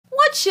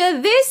Gotcha!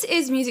 This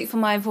is Music for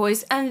My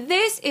Voice, and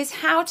this is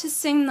how to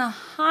sing the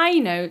high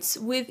notes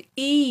with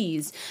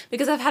ease.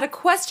 Because I've had a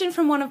question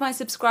from one of my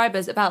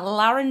subscribers about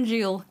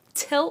laryngeal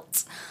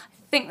tilt,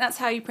 I think that's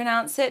how you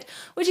pronounce it,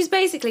 which is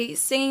basically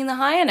singing the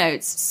higher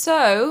notes.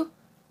 So,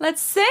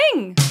 let's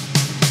sing!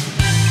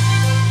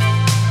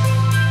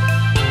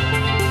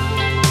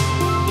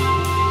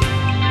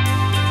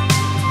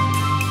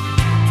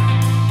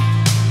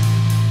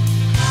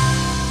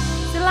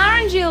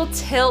 Laryngeal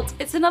tilt,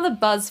 it's another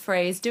buzz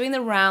phrase doing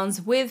the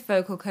rounds with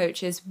vocal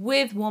coaches,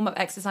 with warm-up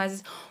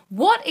exercises.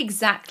 What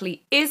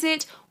exactly is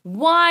it?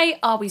 Why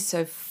are we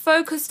so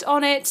focused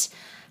on it?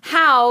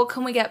 How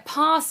can we get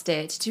past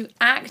it to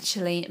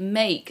actually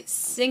make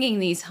singing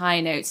these high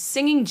notes,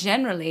 singing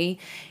generally,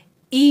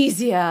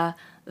 easier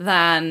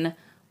than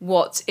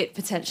what it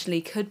potentially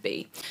could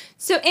be?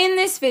 So in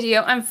this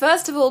video, I'm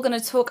first of all going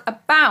to talk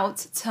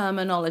about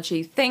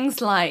terminology,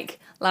 things like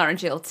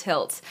laryngeal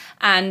tilt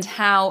and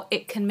how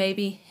it can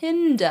maybe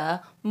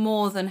hinder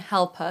more than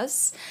help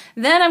us.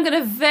 Then I'm going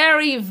to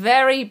very,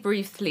 very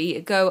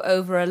briefly go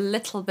over a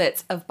little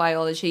bit of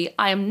biology.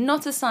 I am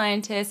not a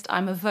scientist,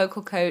 I'm a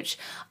vocal coach.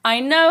 I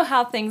know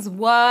how things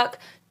work.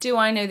 Do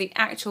I know the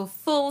actual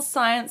full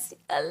science?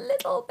 A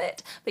little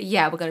bit. But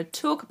yeah, we're going to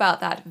talk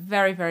about that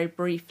very, very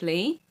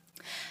briefly.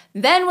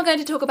 Then we're going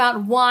to talk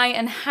about why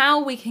and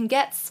how we can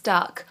get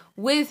stuck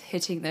with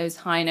hitting those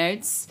high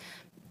notes.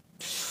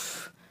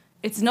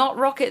 It's not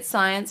rocket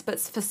science, but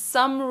for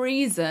some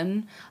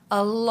reason,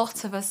 a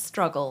lot of us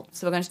struggle.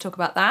 So we're going to talk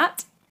about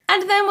that.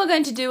 And then we're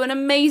going to do an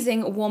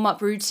amazing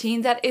warm-up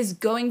routine that is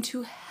going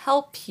to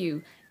help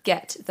you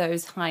get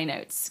those high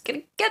notes.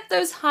 Get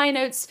those high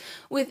notes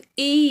with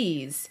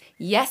ease.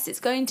 Yes, it's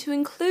going to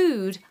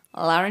include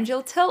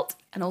laryngeal tilt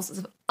and all sorts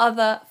of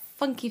other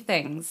funky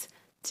things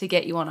to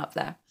get you on up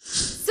there.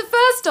 So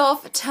first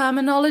off,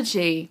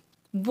 terminology.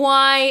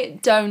 Why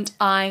don't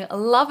I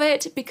love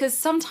it? Because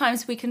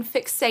sometimes we can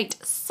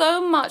fixate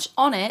so much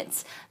on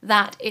it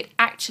that it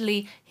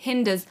actually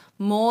hinders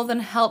more than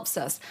helps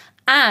us.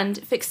 And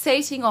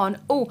fixating on,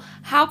 oh,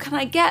 how can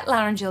I get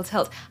laryngeal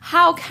tilt?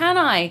 How can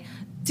I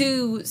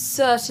do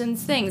certain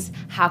things?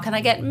 How can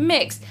I get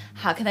mixed?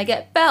 How can I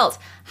get belt?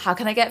 How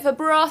can I get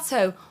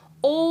vibrato?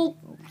 All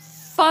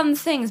fun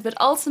things, but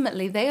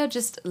ultimately they are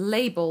just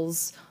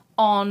labels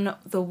on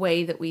the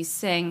way that we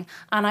sing,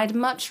 and I'd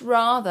much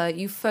rather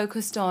you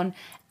focused on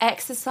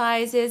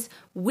exercises,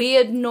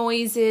 weird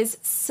noises,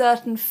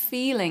 certain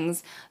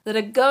feelings that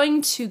are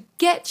going to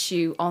get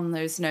you on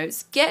those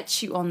notes,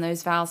 get you on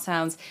those vowel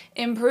sounds,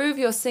 improve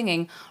your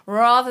singing,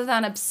 rather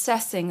than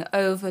obsessing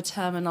over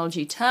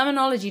terminology.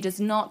 Terminology does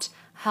not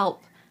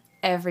help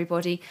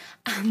everybody,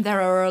 and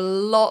there are a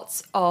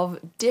lot of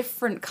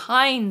different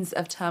kinds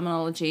of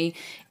terminology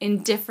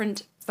in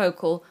different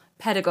vocal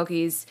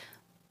pedagogies.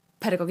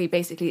 Pedagogy,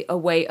 basically a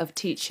way of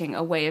teaching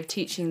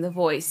the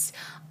voice.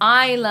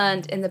 I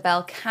learned in the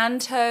Bel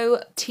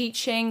Canto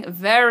teaching,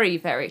 very,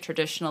 very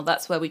traditional.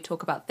 That's where we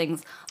talk about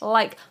things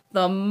like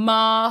the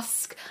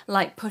mask,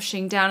 like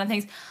pushing down and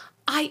things.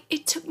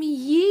 It took me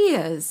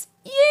years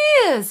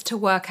to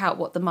work out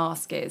what the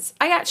mask is.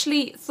 I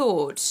actually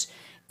thought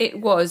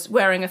it was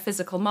wearing a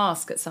physical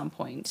mask at some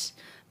point,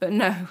 but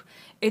no,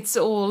 it's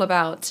all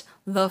about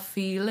the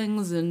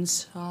feelings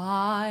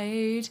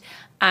inside,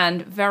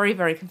 and very,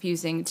 very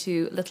confusing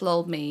to little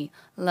old me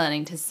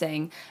learning to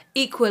sing.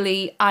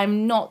 Equally,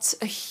 I'm not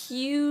a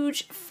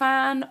huge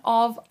fan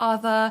of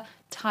other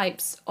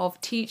types of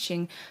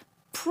teaching,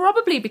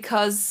 probably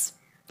because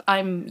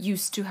I'm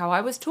used to how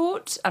I was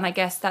taught, and I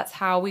guess that's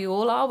how we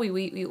all are.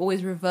 We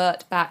always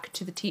revert back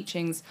to the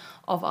teachings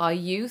of our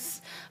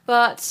youth.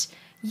 But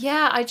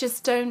yeah, I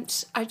just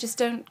don't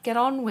get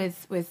on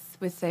with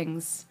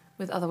things,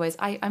 with other ways.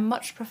 I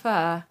much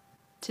prefer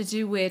to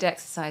do weird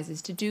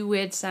exercises, to do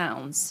weird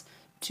sounds,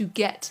 to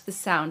get the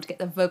sound, get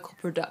the vocal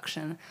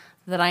production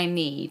that I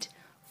need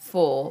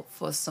for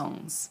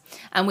songs.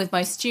 And with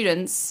my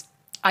students,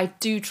 I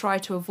do try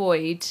to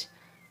avoid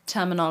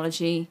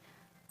terminology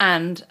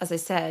and, as I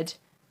said,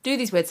 do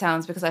these weird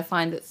sounds because I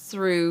find that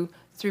through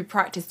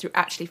practice, through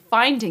actually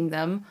finding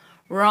them,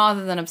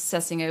 rather than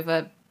obsessing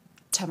over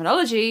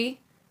terminology,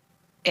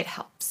 it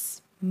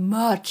helps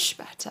much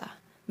better.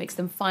 Makes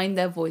them find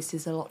their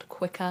voices a lot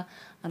quicker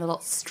and a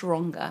lot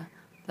stronger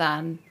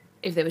than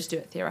if they were to do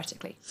it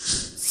theoretically.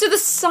 So the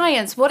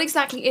science, what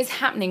exactly is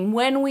happening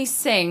when we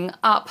sing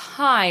up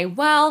high?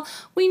 Well,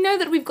 we know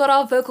that we've got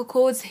our vocal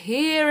cords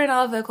here in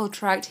our vocal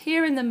tract,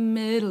 here in the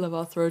middle of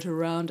our throat,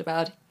 around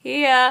about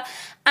here,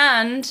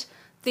 and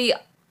the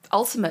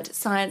ultimate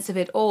science of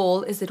it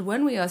all is that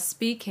when we are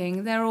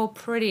speaking, they're all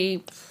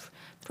pretty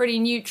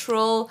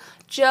neutral,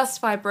 just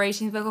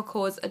vibrating. The vocal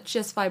cords are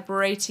just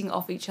vibrating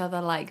off each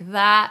other like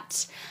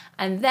that.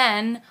 And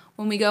then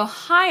when we go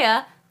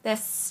higher, they're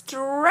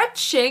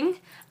stretching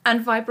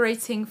and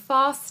vibrating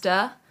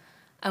faster.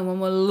 And when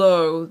we're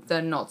low,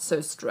 they're not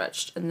so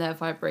stretched and they're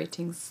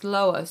vibrating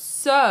slower.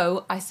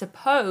 So I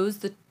suppose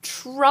the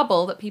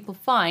trouble that people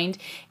find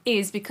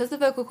is because the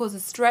vocal cords are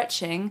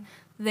stretching,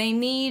 they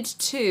need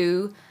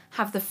to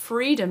have the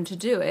freedom to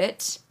do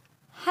it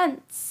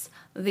hence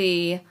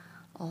the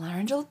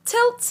laryngeal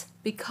tilt,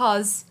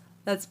 because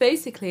that's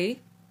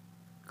basically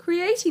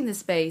creating the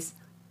space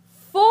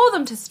for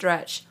them to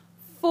stretch,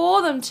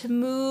 for them to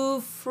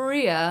move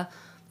freer,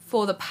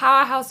 for the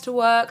powerhouse to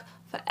work,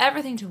 for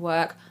everything to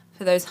work,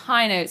 for those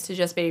high notes to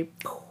just be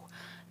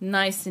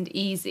nice and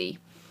easy.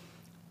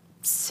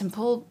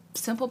 Simple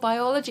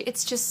biology.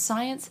 It's just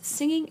science.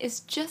 Singing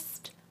is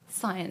just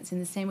science. In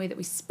the same way that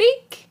we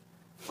speak,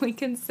 we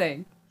can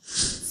sing.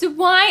 So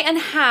why and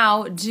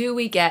how do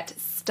we get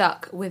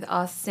stuck with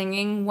our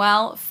singing?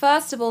 Well,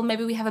 first of all,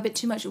 maybe we have a bit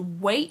too much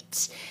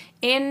weight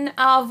in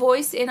our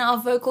voice, in our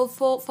vocal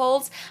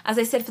folds. As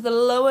I said, for the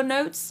lower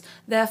notes,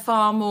 they're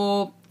far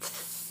more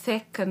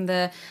thick, and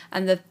the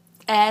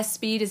air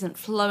speed isn't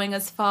flowing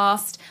as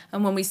fast,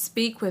 and when we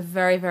speak, we're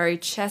very, very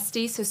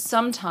chesty. So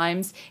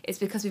sometimes it's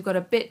because we've got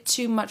a bit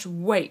too much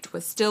weight.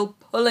 We're still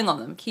pulling on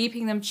them,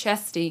 keeping them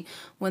chesty.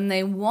 When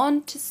they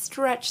want to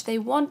stretch, they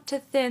want to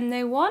thin,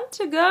 they want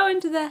to go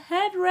into the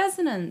head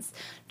resonance.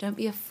 Don't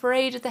be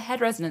afraid of the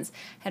head resonance.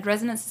 Head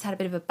resonance has had a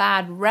bit of a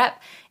bad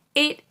rep.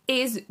 It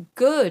is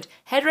good.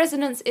 Head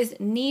resonance is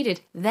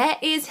needed. There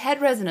is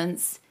head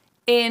resonance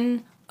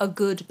in a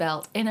good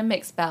belt, in a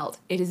mixed belt.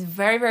 It is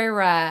very, very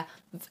rare,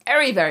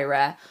 very, very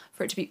rare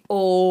for it to be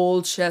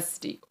all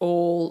chesty,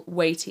 all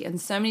weighty.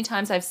 And so many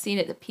times I've seen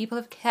it that people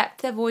have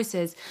kept their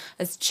voices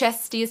as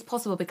chesty as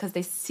possible because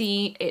they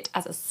see it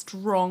as a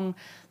strong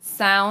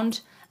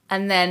sound.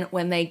 And then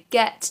when they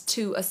get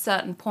to a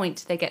certain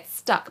point, they get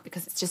stuck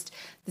because it's just,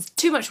 there's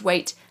too much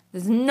weight.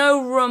 There's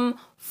no room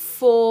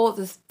for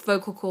the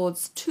vocal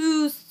cords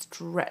to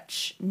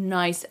stretch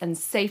nice and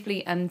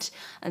safely and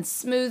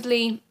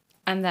smoothly,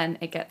 and then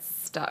it gets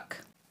stuck.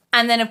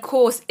 And then, of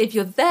course, if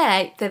you're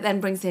there, that then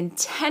brings in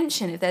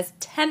tension. If there's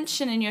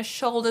tension in your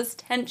shoulders,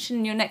 tension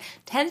in your neck,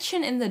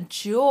 tension in the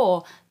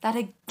jaw, that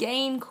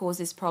again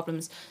causes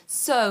problems.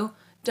 So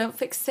don't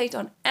fixate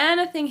on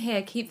anything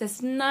here. Keep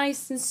this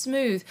nice and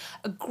smooth.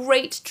 A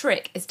great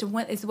trick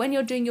is when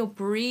you're doing your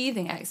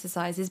breathing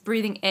exercises,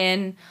 breathing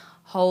in,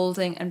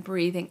 holding and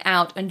breathing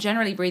out, and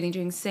generally breathing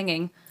during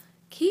singing,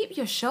 keep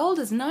your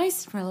shoulders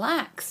nice and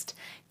relaxed.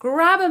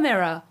 Grab a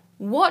mirror,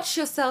 watch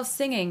yourself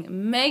singing,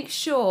 make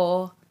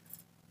sure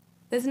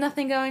there's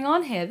nothing going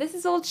on here. This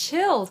is all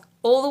chilled.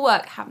 All the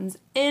work happens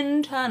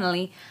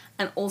internally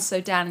and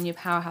also down in your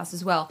powerhouse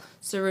as well.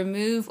 So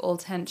remove all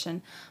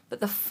tension. But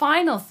the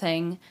final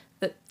thing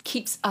that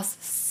keeps us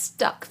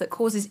stuck, that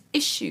causes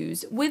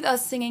issues with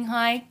us singing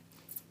high,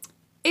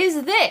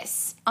 is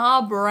this,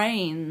 our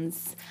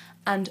brains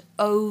and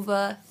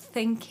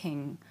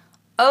overthinking.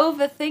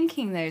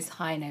 Overthinking those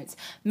high notes.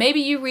 Maybe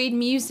you read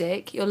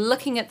music, you're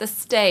looking at the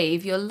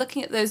stave, you're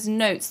looking at those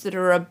notes that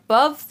are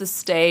above the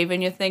stave,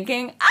 and you're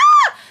thinking,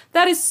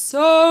 that is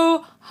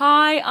so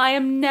high, I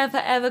am never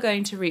ever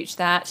going to reach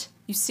that.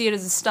 You see it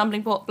as a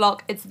stumbling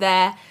block, it's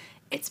there.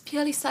 It's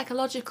purely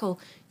psychological.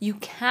 You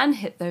can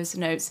hit those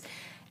notes.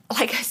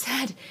 Like I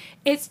said,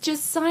 it's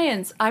just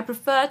science. I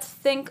prefer to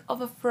think of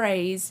a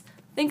phrase,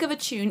 think of a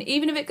tune,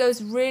 even if it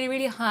goes really,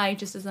 really high,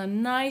 just as a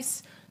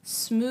nice,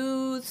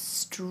 smooth,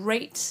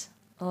 straight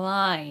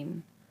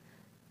line.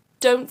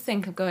 Don't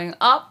think of going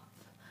up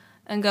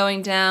and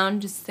going down,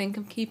 just think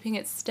of keeping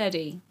it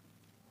steady.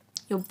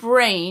 Your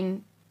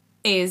brain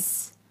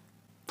is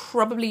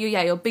probably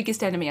your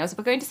biggest enemy. I was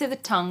going to say the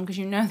tongue, because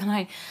you know that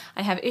I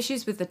have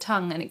issues with the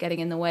tongue and it getting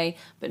in the way,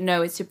 but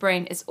no, it's your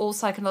brain. It's all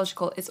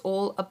psychological. It's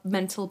all a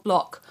mental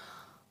block.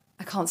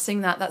 I can't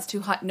sing that, that's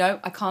too high. No,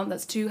 I can't,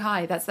 that's too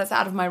high. That's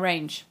out of my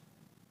range.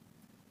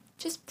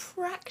 Just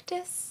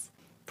practice.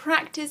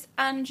 Practice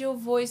and your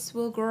voice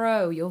will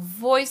grow. Your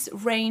voice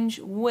range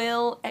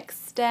will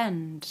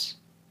extend.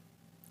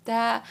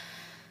 There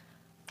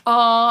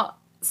are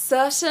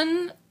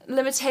certain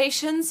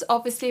limitations,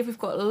 obviously, if we've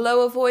got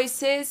lower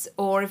voices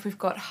or if we've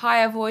got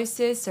higher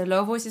voices. So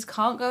lower voices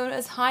can't go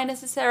as high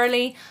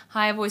necessarily,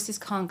 higher voices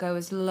can't go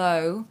as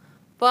low,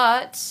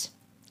 but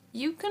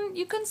you can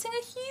sing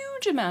a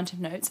huge amount of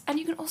notes, and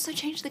you can also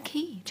change the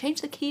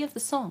key of the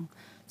song.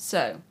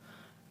 So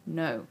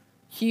no,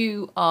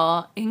 you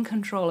are in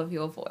control of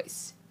your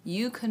voice.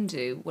 You can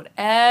do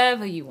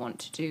whatever you want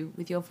to do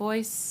with your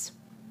voice.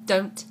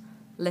 Don't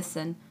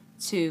listen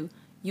to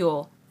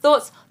your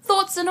thoughts.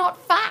 Thoughts are not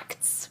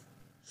facts.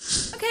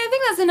 Okay, I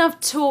think that's enough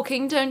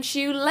talking, don't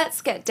you?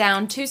 Let's get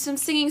down to some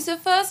singing. So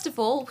first of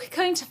all, we're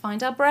going to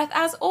find our breath.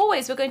 As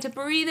always, we're going to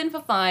breathe in for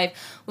 5,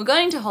 we're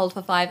going to hold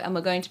for 5, and we're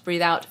going to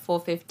breathe out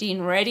for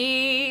 15.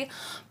 Ready?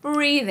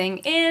 Breathing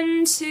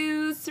in,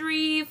 2,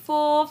 3,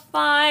 4,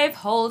 5,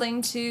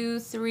 holding 2,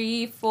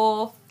 3,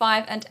 4,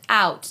 5, and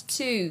out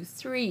 2,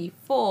 3,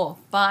 4,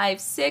 5,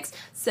 6,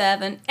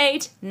 7,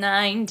 8,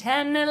 9,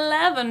 10,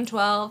 11,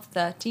 12,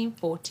 13,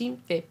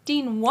 14,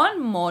 15.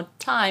 One more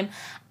time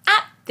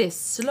at this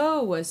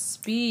slower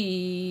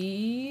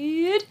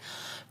speed.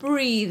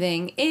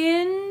 Breathing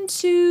in,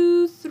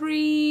 2,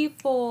 3,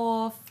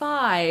 4,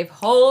 5,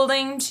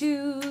 holding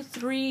 2,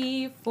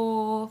 3,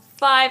 4,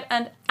 5,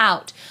 and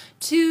out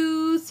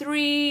 2,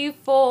 3,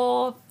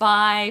 4,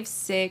 5,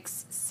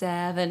 6,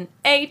 7,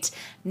 8,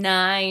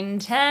 9,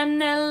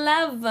 10,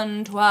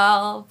 11,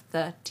 12,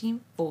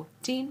 13,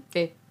 14,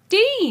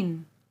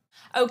 15.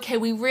 Okay,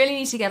 we really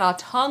need to get our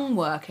tongue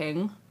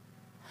working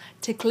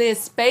to clear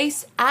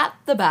space at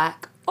the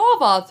back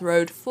of our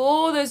throat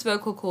for those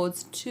vocal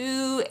cords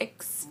to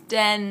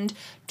extend,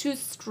 to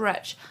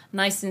stretch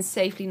nice and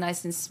safely,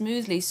 nice and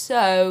smoothly.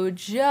 So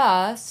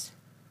just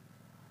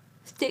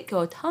stick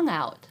your tongue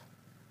out.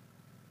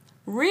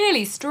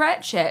 Really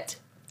stretch it.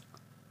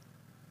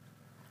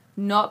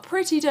 Not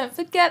pretty. Don't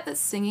forget that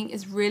singing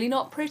is really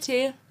not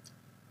pretty.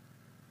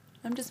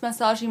 I'm just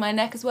massaging my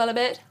neck as well a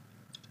bit.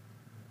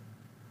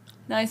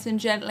 Nice and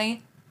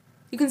gently.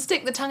 You can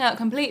stick the tongue out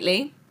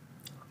completely,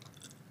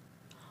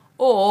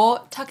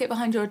 or tuck it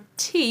behind your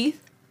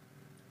teeth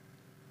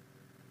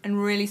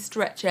and really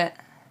stretch it.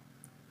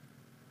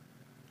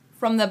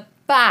 From the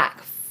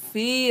back,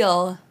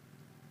 feel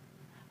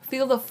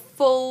the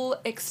full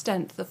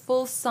extent, the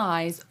full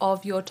size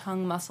of your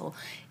tongue muscle.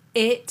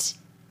 It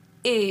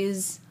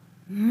is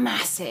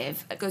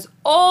massive. It goes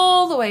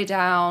all the way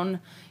down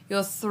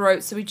your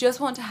throat. So we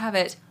just want to have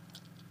it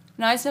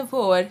nice and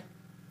forward,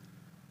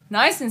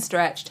 nice and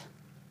stretched,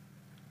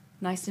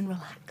 nice and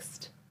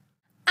relaxed.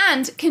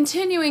 And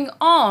continuing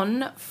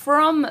on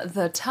from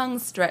the tongue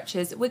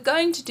stretches, we're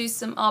going to do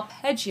some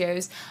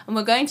arpeggios, and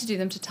we're going to do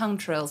them to tongue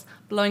trills,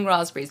 blowing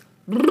raspberries.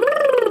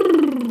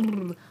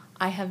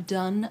 I have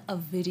done a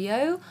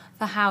video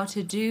for how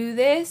to do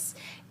this.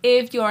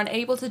 If you're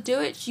unable to do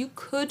it, you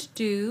could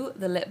do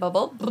the lip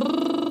bubble.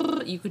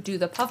 You could do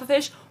the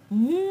pufferfish.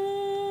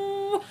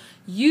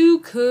 You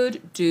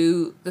could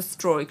do the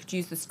straw. You could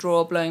use the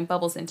straw blowing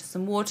bubbles into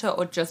some water,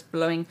 or just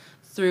blowing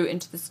through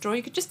into the straw.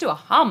 You could just do a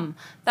hum.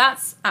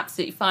 That's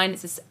absolutely fine.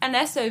 It's an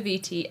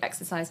SOVT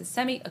exercise, a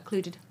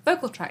semi-occluded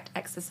vocal tract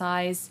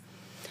exercise.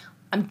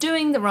 I'm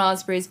doing the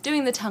raspberries,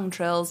 doing the tongue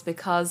trills,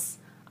 because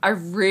I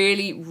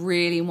really,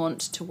 really want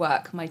to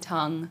work my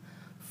tongue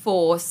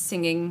for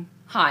singing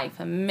high,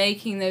 for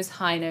making those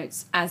high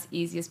notes as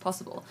easy as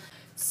possible.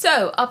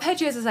 So,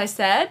 arpeggios, as I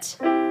said,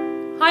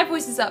 high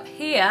voice is up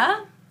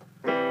here,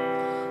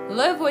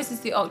 low voice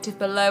is the octave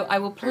below. I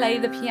will play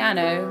the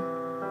piano,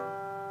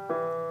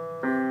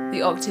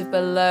 the octave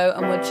below,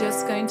 and we're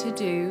just going to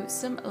do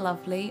some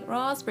lovely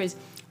raspberries.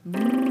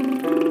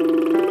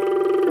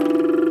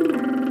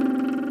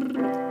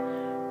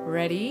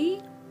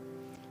 Ready?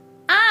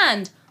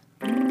 And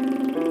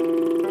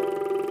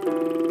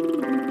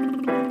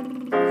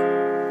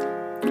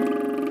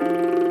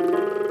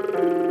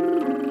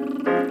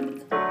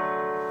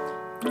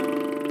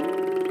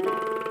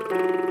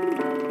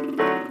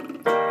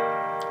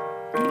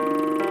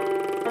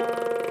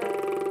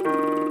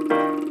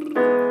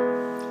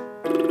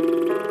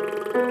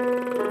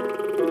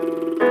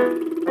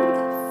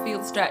feel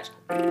the stretch.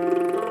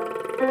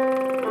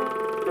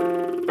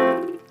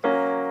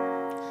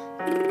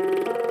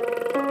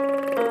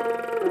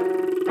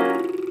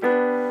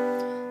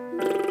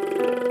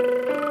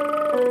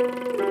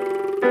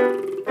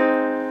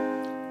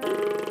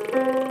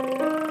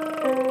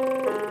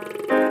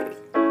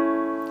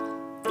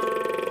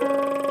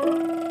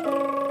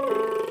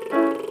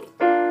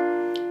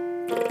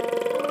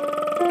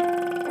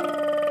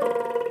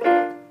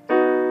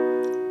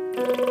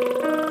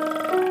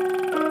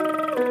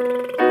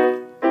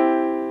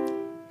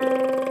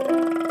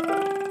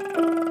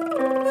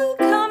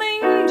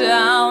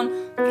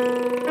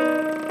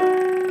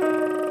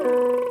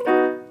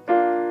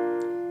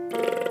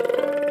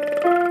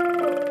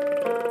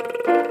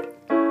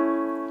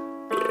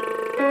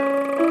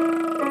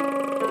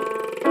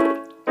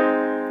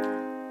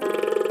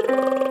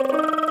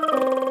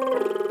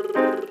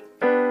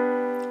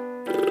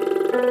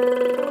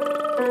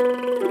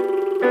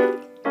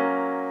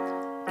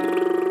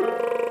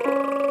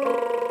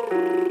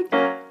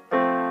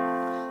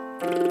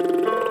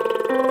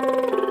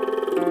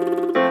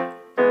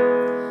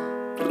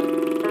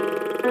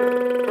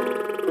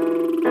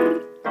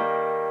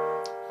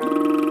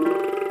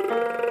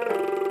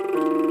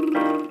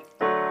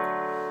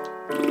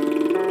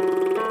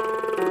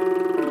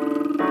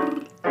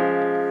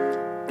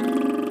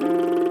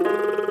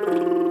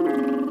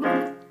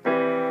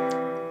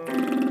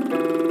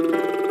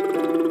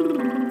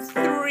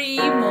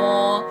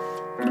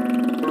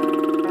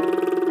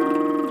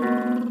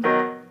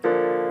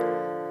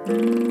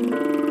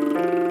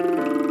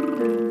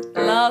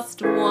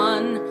 Last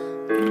one.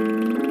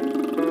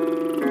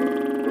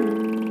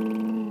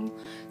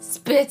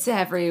 Spit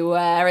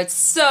everywhere. It's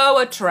so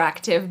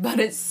attractive, but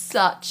it's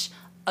such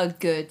a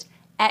good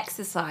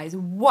exercise.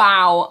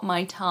 Wow,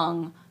 my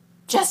tongue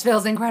just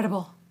feels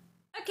incredible.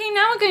 Okay,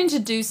 now we're going to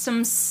do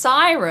some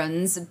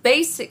sirens,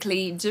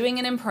 basically doing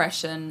an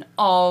impression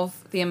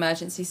of the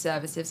emergency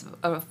services,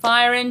 of a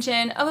fire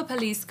engine, of a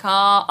police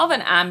car, of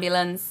an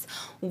ambulance,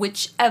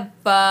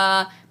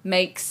 whichever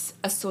makes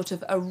a sort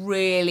of a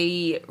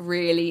really,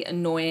 really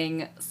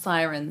annoying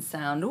siren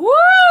sound. Woo!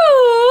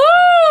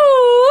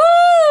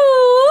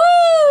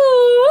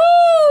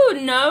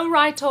 No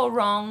right or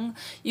wrong.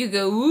 You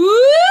go woo!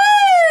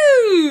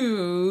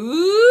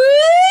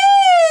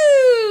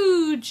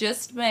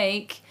 just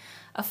make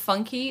a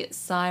funky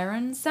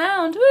siren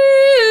sound. Woo!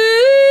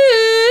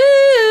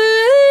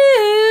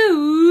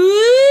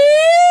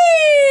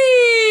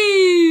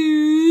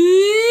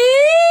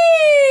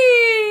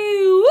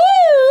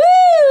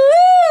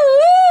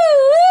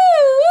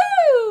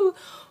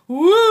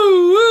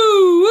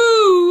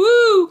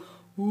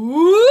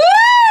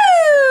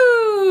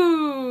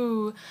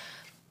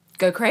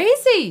 Go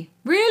crazy.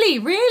 Really,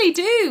 really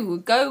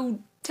do.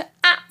 Go to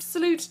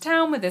absolute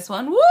town with this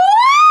one. Woo!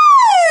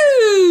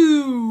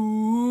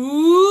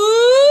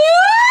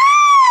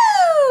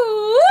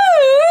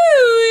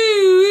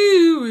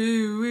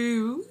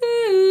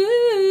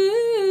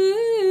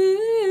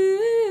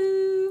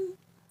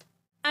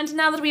 And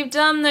now that we've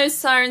done those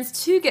sirens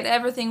to get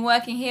everything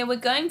working here, we're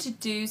going to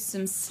do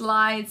some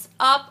slides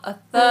up a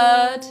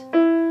third,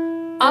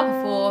 up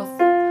a fourth,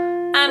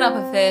 and up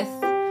a fifth.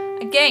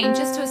 Again,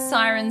 just to a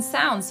siren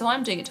sound, so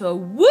I'm doing it to a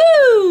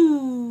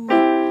woo!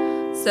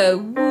 So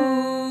woo!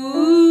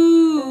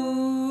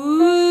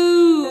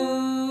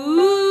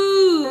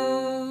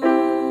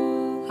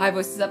 High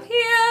voices up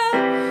here,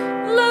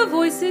 low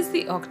voices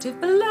the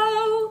octave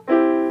below.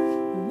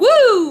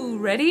 Woo!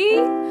 Ready?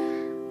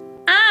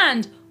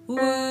 And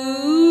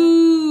woo!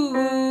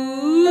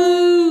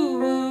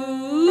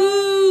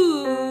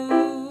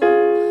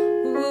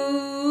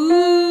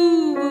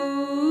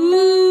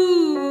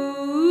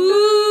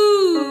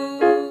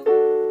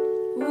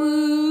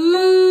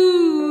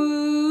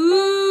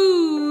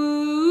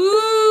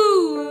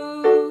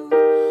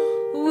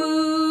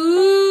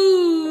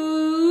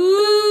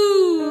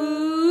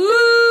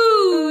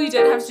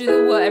 Do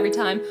the word every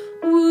time.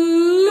 Woo!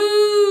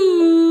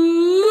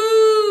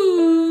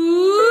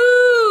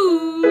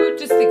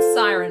 Just think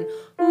siren.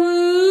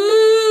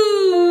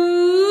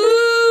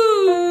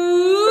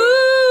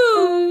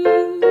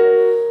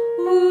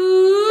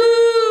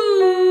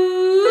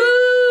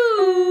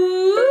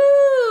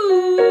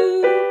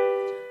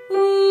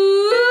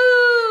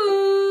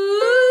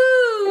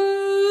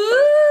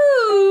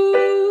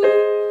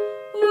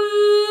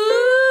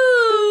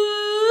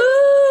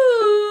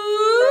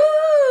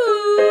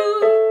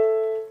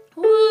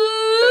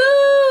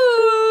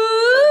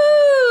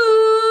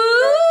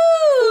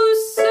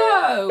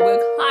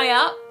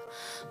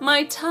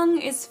 My tongue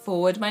is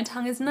forward, my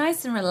tongue is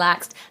nice and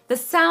relaxed. The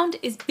sound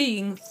is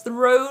being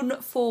thrown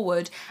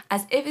forward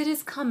as if it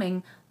is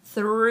coming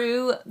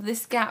through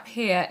this gap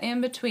here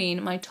in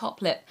between my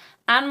top lip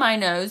and my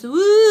nose.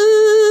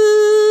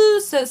 Woo!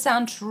 So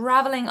sound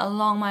traveling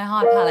along my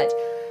hard palate.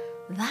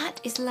 That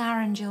is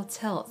laryngeal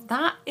tilt.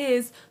 That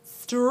is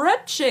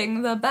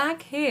stretching the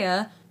back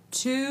here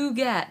to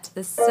get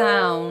the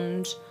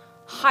sound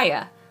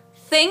higher.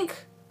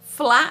 Think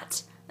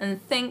flat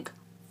and think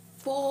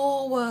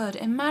forward.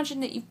 Imagine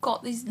that you've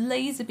got this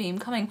laser beam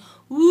coming.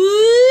 Woo!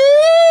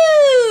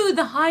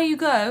 The higher you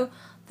go,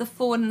 the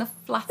forward and the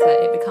flatter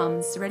it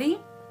becomes. Ready?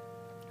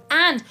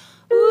 And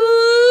woo!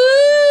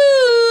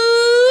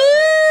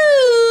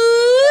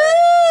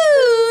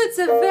 It's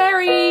a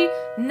very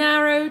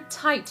narrow,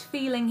 tight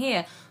feeling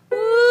here.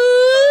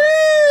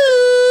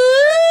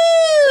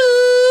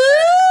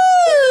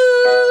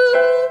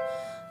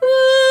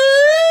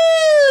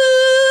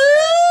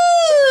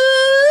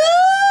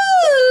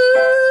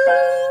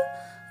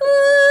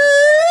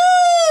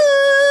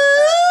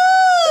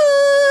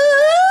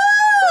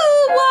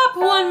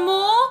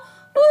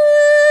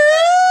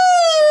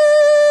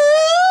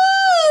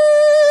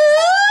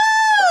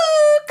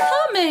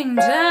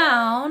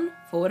 Down,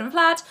 forward and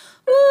flat.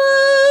 Woo!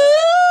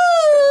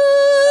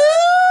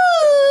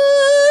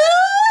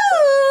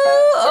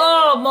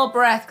 Oh, more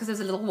breath because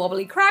there's a little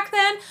wobbly crack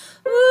then.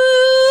 Woo!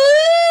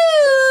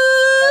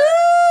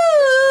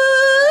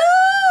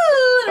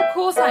 And of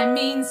course I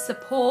mean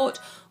support.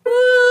 Woo!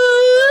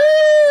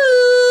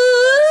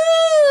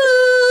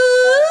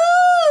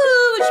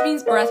 Which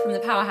means breath from the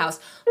powerhouse.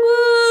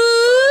 Woo!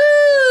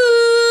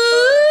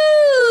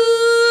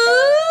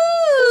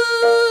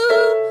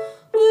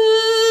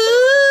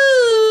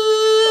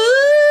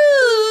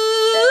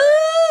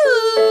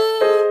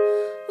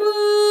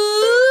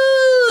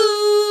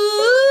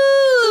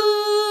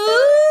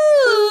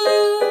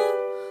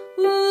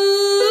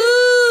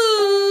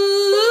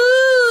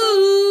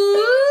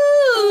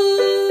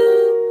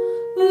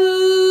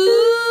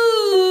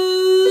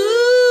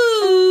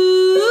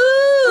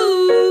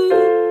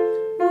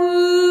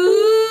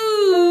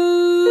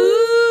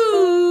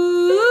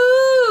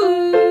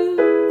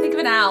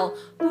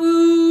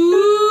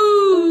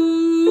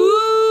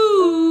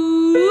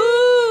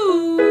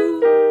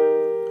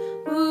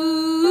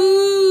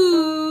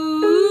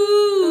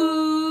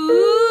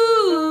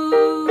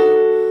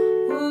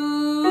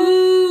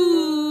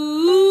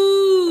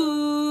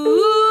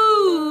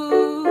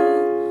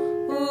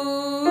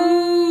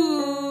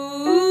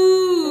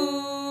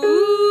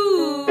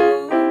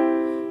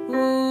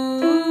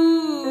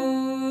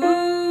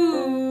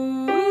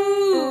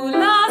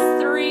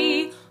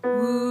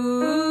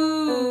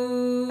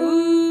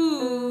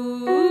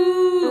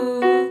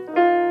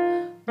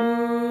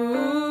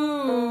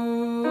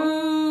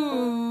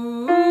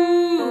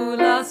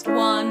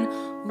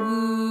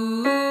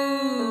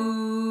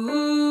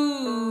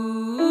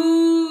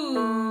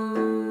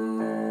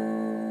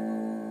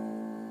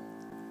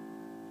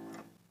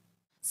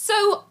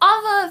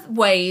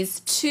 ways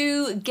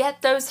to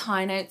get those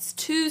high notes,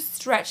 to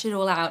stretch it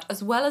all out,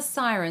 as well as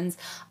sirens,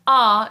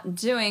 are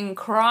doing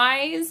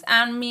cries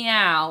and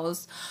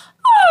meows.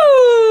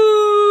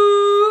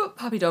 Oh,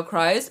 puppy dog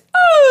cries.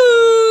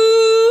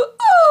 Oh,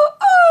 oh,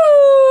 oh.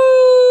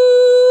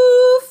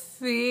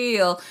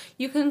 Feel.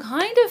 You can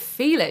kind of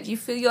feel it. You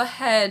feel your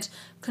head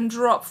can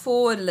drop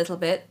forward a little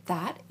bit.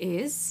 That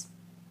is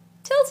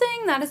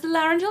tilting. That is the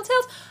laryngeal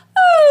tilt.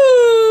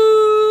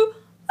 Oh,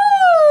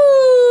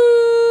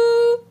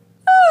 oh,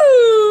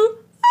 oh,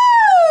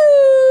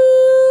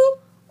 oh.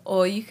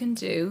 Or you can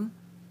do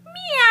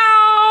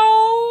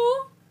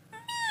meow,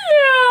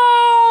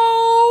 meow,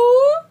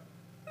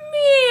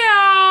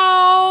 meow,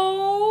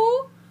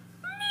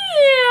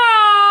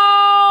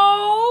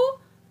 meow,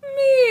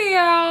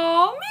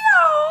 meow,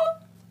 meow.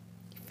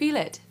 Feel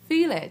it,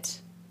 feel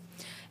it.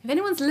 If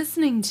anyone's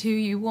listening to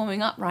you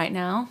warming up right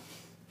now,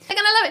 they're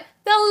gonna love it.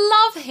 They'll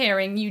love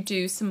hearing you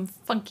do some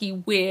funky,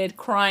 weird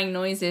crying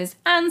noises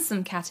and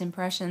some cat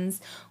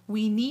impressions.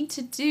 We need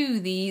to do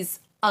these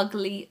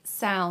ugly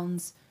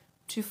sounds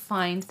to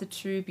find the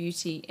true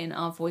beauty in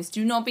our voice.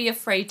 Do not be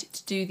afraid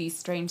to do these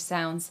strange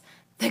sounds.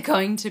 They're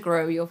going to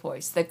grow your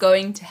voice. They're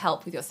going to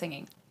help with your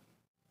singing.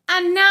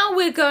 And now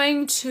we're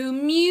going to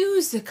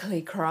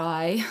musically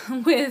cry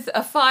with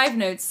a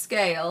 5-note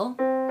scale.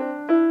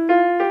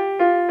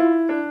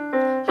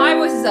 High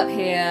voice is up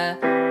here,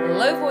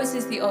 low voice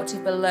is the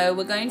octave below.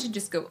 We're going to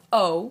just go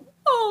oh,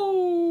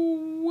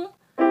 oh,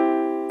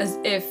 as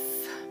if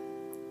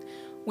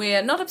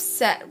we're not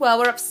upset. Well,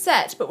 we're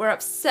upset, but we're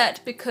upset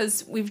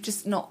because we've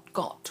just not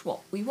got what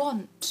we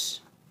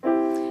want.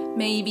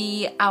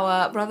 Maybe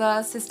our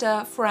brother,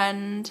 sister,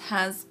 friend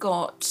has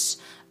got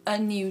a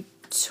new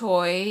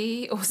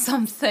toy or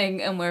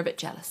something and we're a bit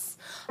jealous.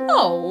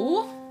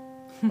 Oh.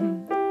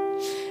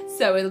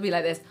 So it'll be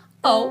like this.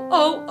 Oh,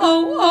 oh,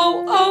 oh,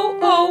 oh, oh,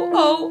 oh,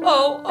 oh,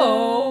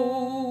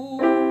 oh, oh.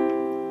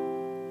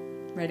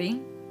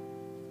 Ready?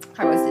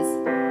 High voices,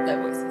 low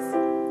voices.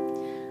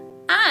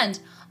 And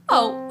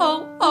oh,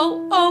 oh,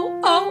 oh, oh,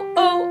 oh,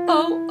 oh,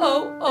 oh,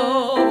 oh,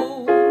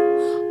 oh.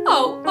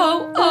 Oh,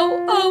 oh,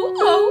 oh, oh,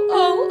 oh,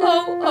 oh, oh,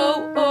 oh,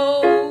 oh.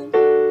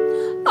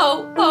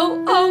 Oh, oh,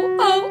 oh,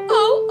 oh,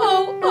 oh,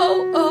 oh, oh,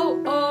 oh,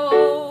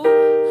 oh.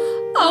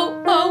 Oh,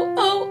 oh,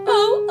 oh, oh,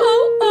 oh, oh,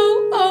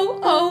 oh,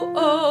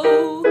 oh,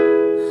 oh.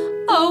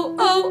 Oh,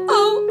 oh,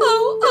 oh,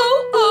 oh, oh,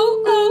 oh,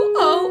 oh,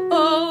 oh,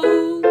 oh.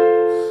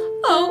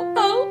 Oh,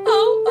 oh,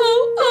 oh,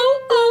 oh, oh,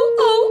 oh,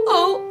 oh,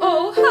 oh,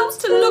 oh. Helps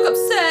to look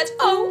upset.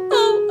 Oh,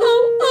 oh,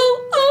 oh, oh,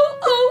 oh,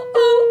 oh,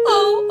 oh,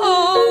 oh,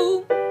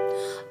 oh.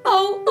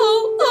 Oh, oh,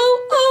 oh,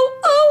 oh,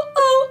 oh,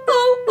 oh,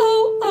 oh,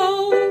 oh, oh.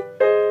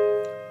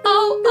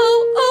 Oh, oh,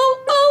 oh,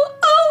 oh,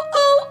 oh,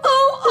 oh,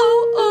 oh, oh,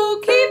 oh.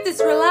 Keep this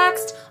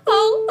relaxed. Oh,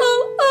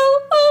 oh, oh,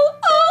 oh,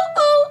 oh,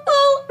 oh,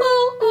 oh,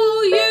 oh,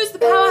 oh. Use the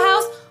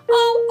powerhouse. Oh,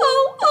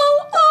 oh, oh,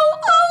 oh,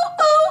 oh,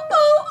 oh,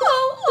 oh,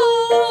 oh,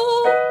 oh.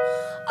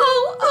 Oh,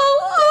 oh,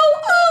 oh,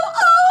 oh,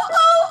 oh,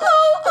 oh,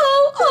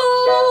 oh, oh,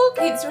 oh.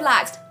 Keep this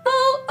relaxed. Oh,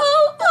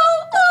 oh, oh,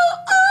 oh,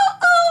 oh,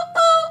 oh,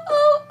 oh,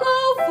 oh,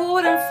 oh.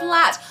 Forward and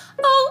flat.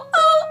 Oh, oh,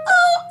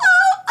 oh,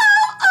 oh,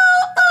 oh,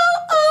 oh, oh,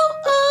 oh,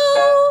 oh.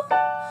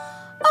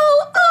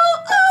 Oh, oh,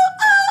 oh,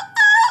 oh,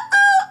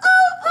 oh,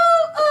 oh,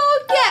 oh, oh.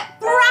 Get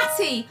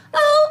bratty. Oh,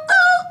 oh,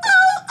 oh,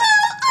 oh,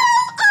 oh,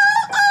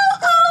 oh,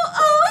 oh,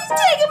 oh. He's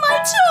taking my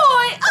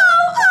toy. Oh,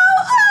 oh,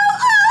 oh,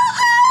 oh,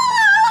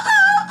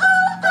 oh, oh,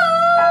 oh, oh.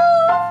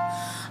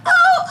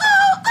 Oh,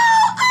 oh, oh,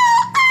 oh,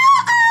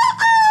 oh,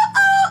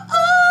 oh,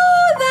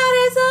 oh. That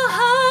is a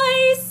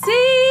high C.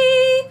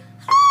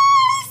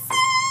 High C.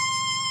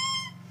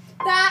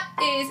 That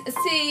is a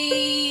C.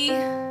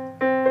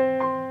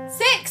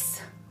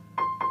 6.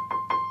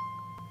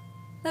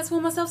 Let's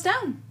warm ourselves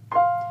down.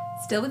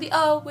 Still with the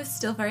O, we're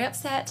still very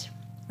upset.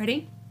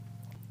 Ready?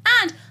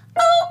 And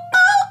oh,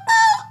 oh, oh,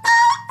 oh,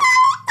 oh, oh,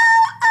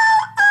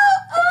 oh,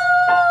 oh,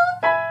 oh.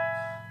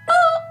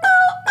 Oh,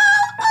 oh, oh,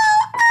 oh,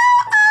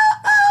 oh,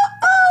 oh,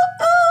 oh,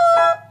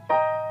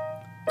 oh.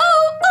 Oh,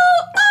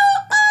 oh, oh,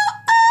 oh,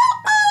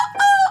 oh,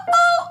 oh,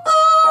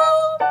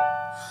 oh,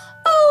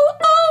 oh,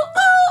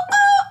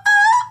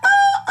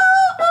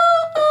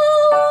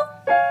 oh.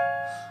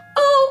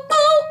 Oh,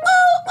 oh,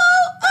 oh,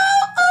 oh,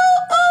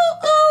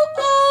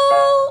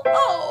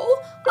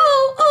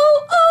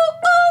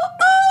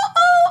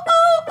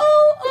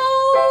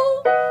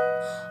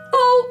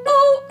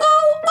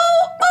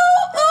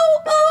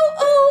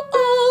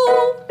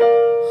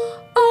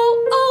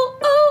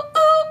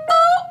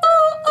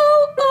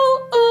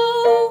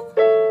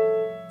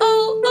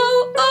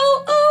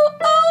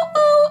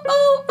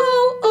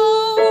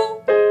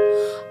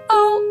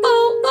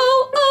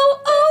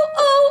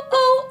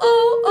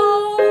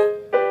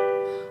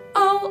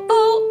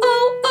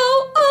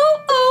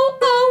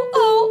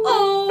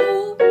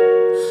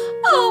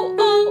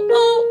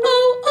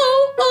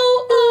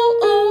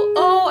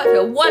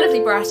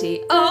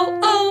 bratty. Oh,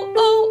 oh,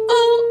 oh,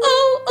 oh,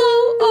 oh,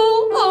 oh, oh,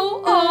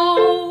 oh,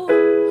 oh.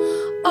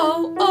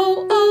 Oh,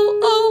 oh, oh,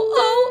 oh,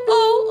 oh,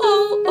 oh,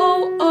 oh,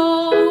 oh,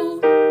 oh.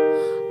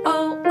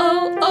 Oh,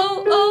 oh, oh,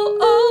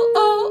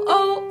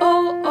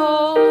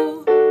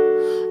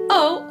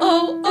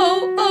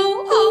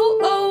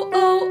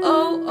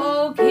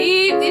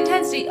 the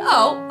intensity.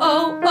 Oh,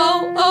 oh,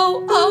 oh,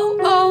 oh, oh,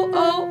 oh,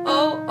 oh,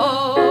 oh,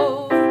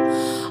 oh.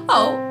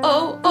 Oh,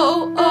 oh,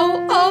 oh,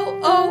 oh, oh,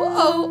 oh,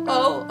 oh,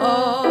 oh,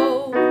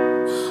 oh.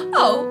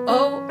 Oh,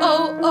 oh,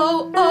 oh,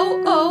 oh,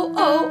 oh, oh,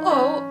 oh,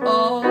 oh, oh.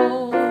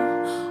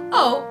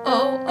 Oh,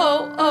 oh,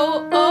 oh,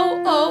 oh,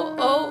 oh, oh,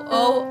 oh,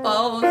 oh,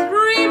 oh.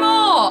 3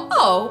 more.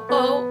 Oh,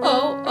 oh, oh,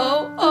 oh,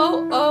 oh,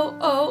 oh,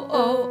 oh,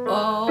 oh,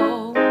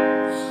 oh.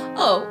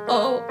 Oh,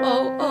 oh, oh,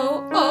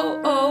 oh, oh,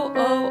 oh, oh,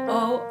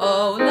 oh,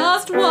 oh.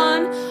 Last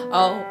one.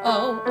 Oh,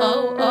 oh,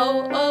 oh,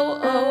 oh, oh,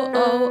 oh,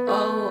 oh,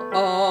 oh,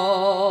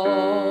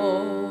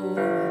 oh.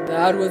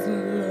 That was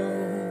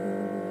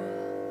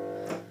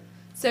low.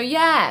 So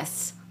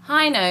yes,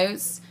 high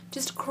notes,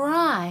 just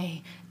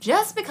cry.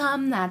 Just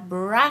become that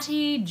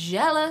bratty,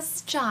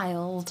 jealous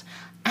child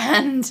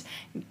and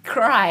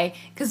cry.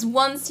 Because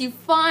once you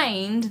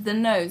find the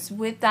notes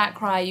with that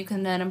cry, you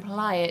can then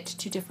apply it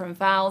to different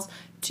vowels,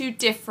 to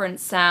different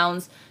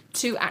sounds,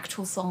 to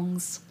actual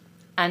songs,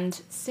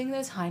 and sing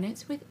those high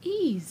notes with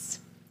ease.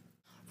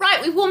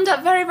 Right, we've warmed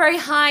up very, very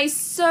high,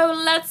 so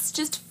let's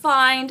just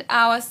find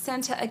our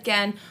center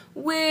again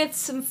with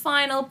some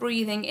final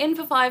breathing. In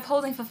for 5,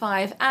 holding for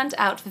 5, and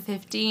out for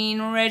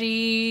 15.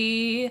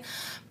 Ready?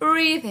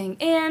 Breathing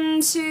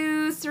in,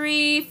 2,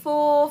 3,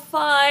 4,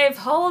 5,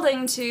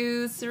 holding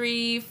 2,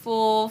 3,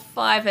 4,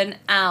 5, and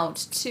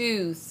out,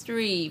 2,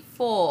 3,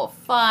 4,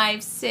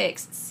 5,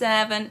 6,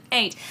 7,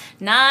 8,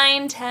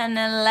 9, 10,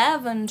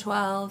 11,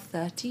 12,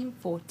 13,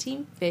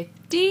 14,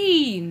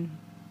 15.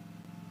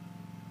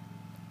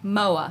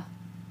 Mower.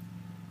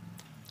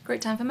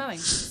 Great time for mowing.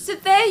 So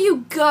there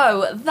you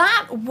go.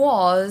 That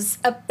was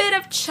a bit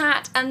of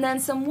chat and then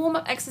some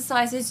warm-up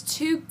exercises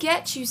to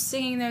get you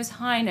singing those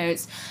high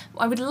notes.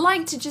 I would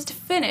like to just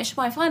finish,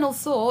 my final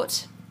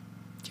thought,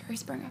 Jerry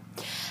Springer,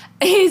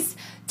 is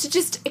to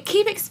just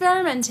keep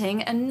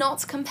experimenting and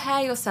not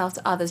compare yourself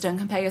to others. Don't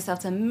compare yourself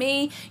to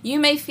me. You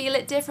may feel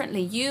it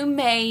differently. You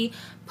may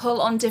pull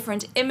on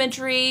different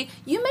imagery.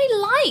 You may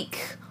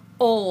like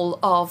all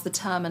of the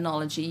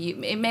terminology.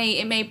 It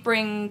may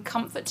bring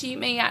comfort to you, it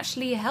may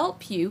actually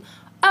help you.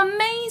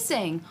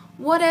 Amazing!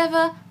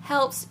 Whatever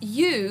helps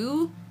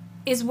you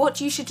is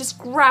what you should just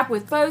grab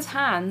with both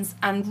hands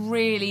and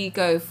really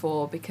go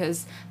for,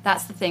 because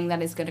that's the thing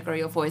that is going to grow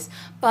your voice.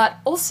 But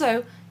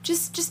also,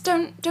 just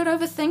don't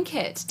overthink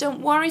it.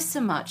 Don't worry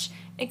so much.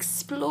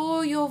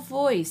 Explore your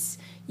voice.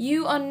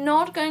 You are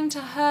not going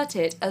to hurt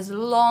it as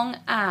long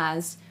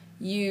as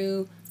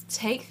you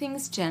take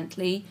things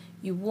gently.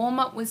 You warm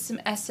up with some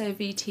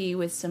SOVT,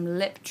 with some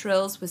lip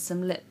trills, with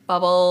some lip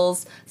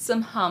bubbles,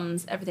 some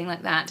hums, everything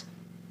like that.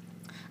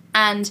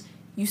 And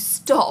you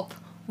stop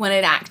when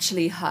it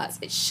actually hurts.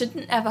 It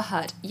shouldn't ever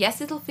hurt.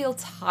 Yes, it'll feel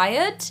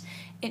tired.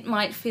 It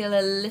might feel a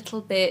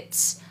little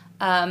bit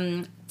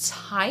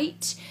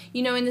tight.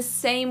 You know, in the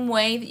same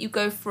way that you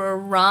go for a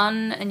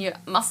run and your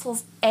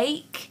muscles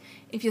ache,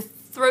 if your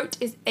throat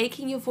is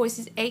aching, your voice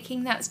is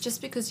aching, that's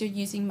just because you're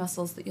using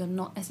muscles that you're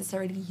not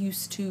necessarily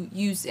used to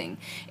using.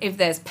 If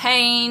there's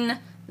pain,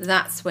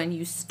 that's when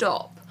you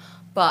stop.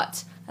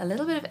 But a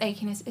little bit of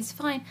achiness is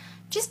fine.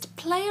 Just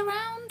play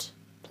around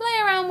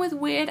with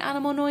weird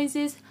animal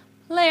noises,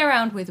 play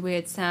around with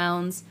weird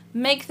sounds,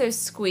 make those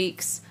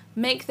squeaks,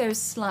 make those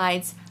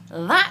slides.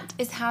 That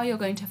is how you're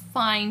going to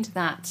find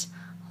that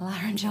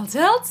laryngeal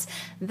tilt.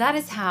 That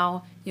is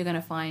how you're going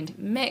to find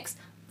mix.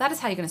 That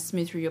is how you're going to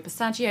smooth through your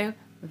passaggio.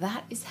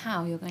 That is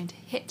how you're going to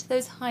hit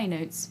those high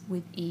notes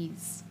with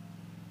ease.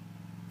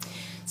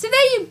 So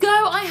there you go.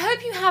 I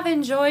hope you have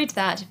enjoyed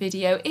that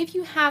video. If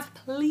you have,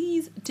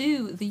 please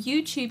do the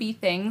YouTubey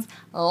things,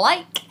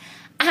 like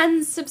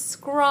and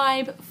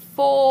subscribe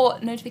for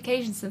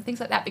notifications and things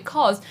like that,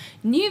 because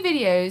new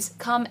videos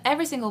come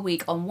every single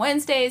week on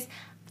Wednesdays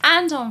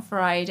and on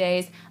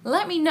Fridays.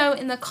 Let me know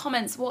in the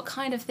comments what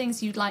kind of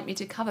things you'd like me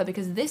to cover,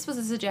 because this was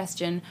a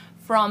suggestion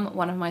from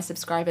one of my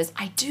subscribers.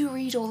 I do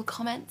read all the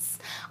comments.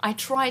 I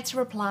try to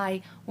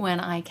reply when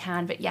I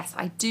can, but yes,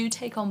 I do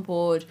take on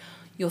board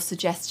your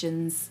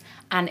suggestions,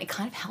 and it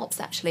kind of helps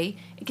actually.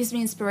 It gives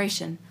me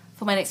inspiration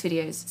for my next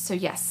videos. So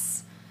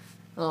yes,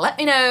 let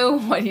me know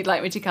what you'd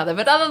like me to cover.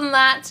 But other than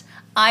that,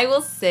 I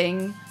will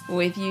sing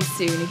with you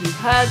soon if you've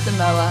heard the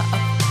mower.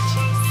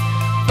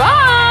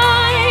 Bye!